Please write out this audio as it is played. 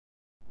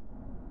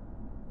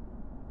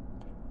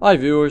Hi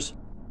viewers,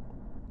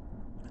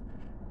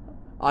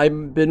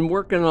 I've been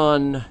working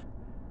on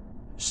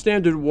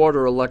standard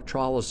water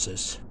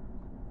electrolysis,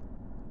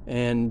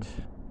 and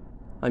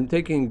I'm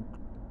taking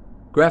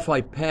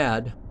graphite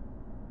pad,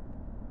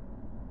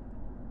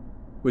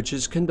 which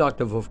is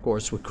conductive of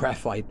course with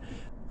graphite,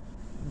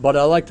 but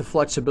I like the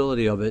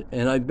flexibility of it,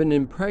 and I've been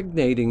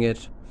impregnating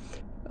it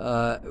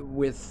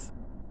with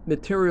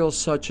materials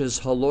such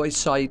as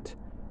halloysite,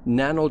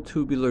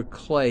 nanotubular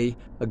clay,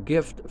 a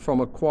gift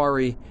from a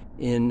quarry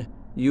in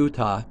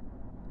Utah,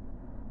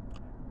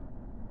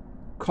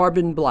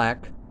 carbon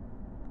black,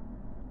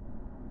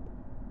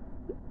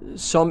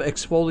 some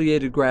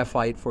exfoliated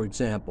graphite, for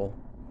example,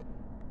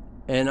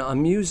 and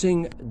I'm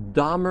using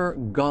dammar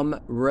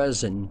gum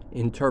resin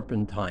in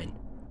turpentine.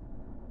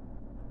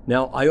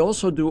 Now, I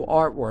also do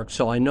artwork,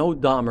 so I know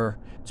dammar.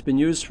 It's been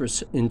used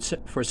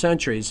for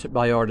centuries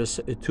by artists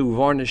to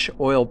varnish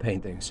oil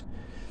paintings.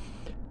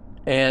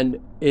 And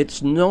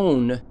it's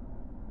known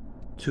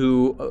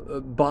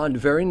to bond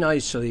very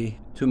nicely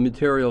to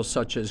materials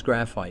such as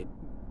graphite.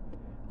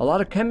 A lot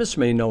of chemists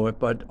may know it,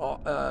 but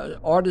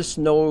artists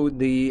know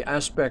the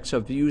aspects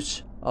of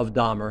use of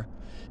dammar,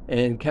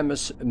 and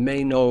chemists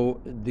may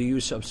know the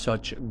use of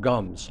such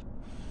gums.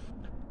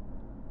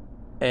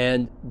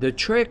 And the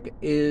trick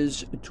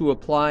is to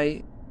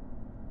apply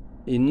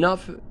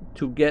enough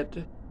to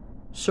get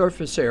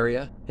surface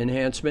area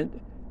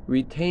enhancement,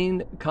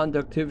 retain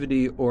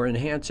conductivity or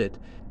enhance it,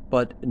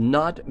 but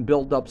not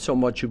build up so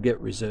much you get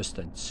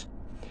resistance.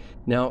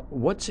 Now,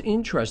 what's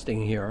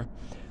interesting here,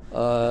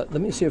 let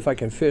me see if I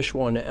can fish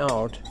one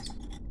out.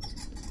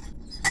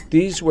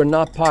 These were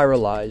not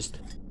pyrolyzed,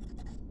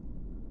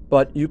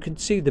 but you can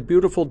see the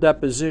beautiful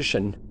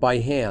deposition by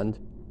hand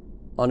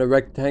on a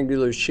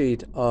rectangular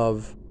sheet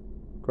of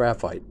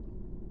graphite.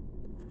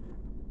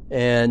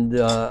 And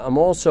I'm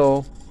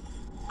also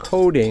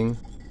coating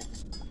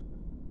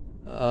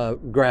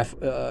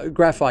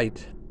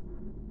graphite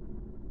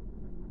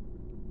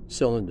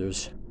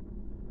cylinders.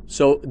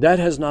 So that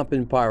has not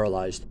been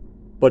pyrolyzed,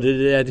 but it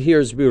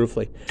adheres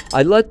beautifully.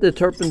 I let the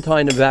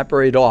turpentine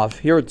evaporate off.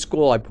 Here at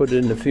school I put it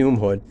in the fume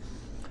hood.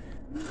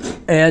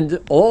 And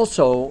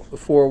also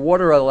for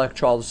water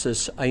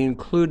electrolysis I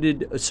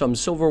included some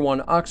silver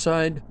 1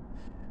 oxide,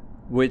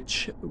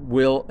 which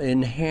will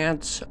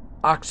enhance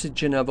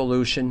oxygen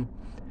evolution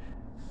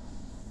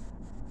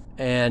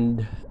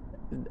and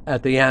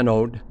at the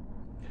anode,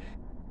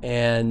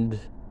 and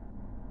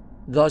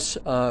thus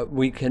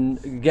we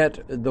can get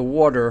the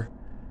water,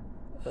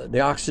 the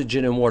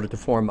oxygen in water, to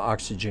form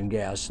oxygen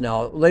gas.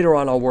 Now later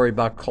on I'll worry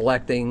about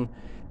collecting.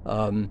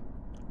 I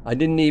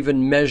didn't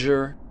even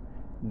measure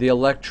the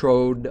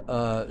electrode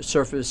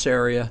surface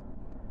area.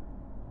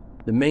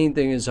 The main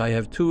thing is I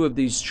have 2 of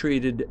these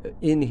treated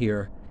in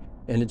here,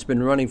 and it's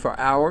been running for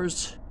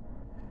hours,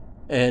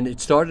 and it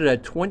started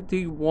at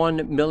 21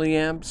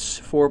 milliamps,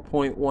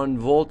 4.1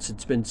 volts.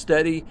 It's been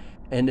steady,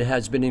 and it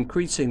has been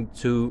increasing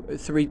to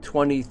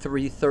 320,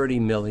 330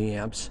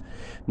 milliamps.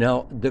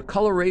 Now, the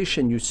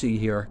coloration you see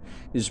here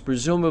is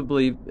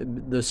presumably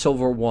the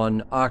silver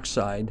 1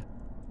 oxide,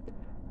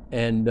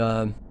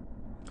 and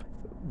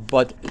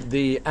but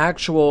the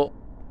actual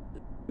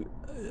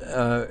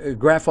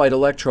graphite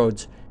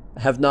electrodes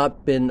have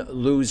not been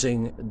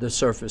losing the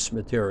surface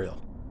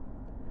material.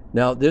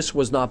 Now, this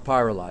was not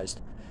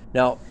pyrolyzed.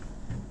 Now,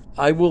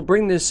 I will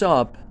bring this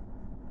up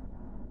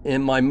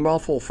in my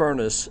muffle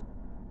furnace.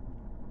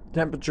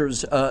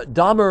 Temperatures,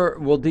 dammar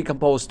will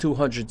decompose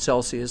 200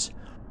 Celsius,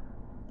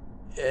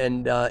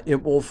 and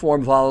it will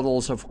form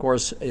volatiles, of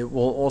course. It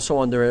will also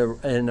under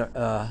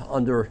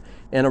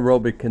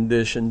anaerobic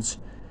conditions.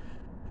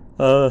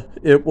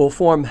 It will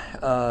form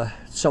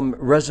some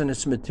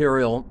resinous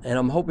material, and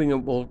I'm hoping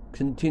it will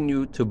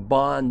continue to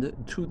bond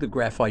to the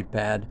graphite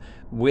pad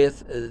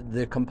with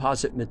the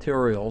composite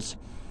materials.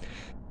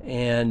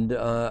 And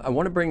I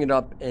want to bring it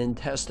up and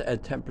test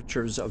at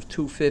temperatures of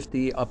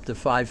 250 up to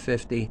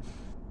 550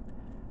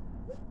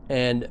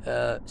 and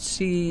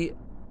see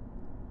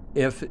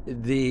if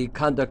the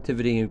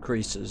conductivity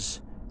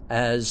increases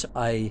as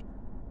I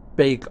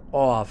bake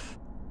off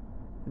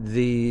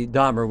the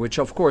dammar, which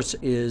of course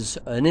is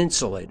an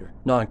insulator,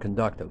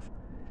 non-conductive.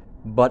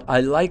 But I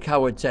like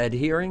how it's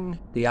adhering,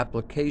 the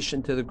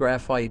application to the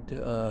graphite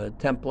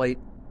template,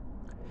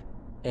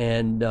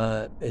 and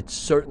it's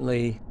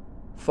certainly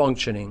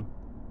functioning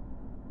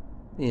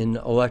in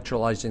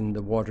electrolyzing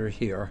the water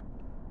here.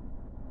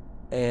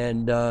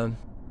 And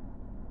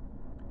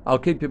I'll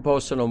keep you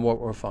posted on what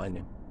we're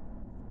finding.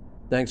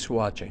 Thanks for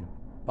watching.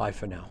 Bye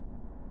for now.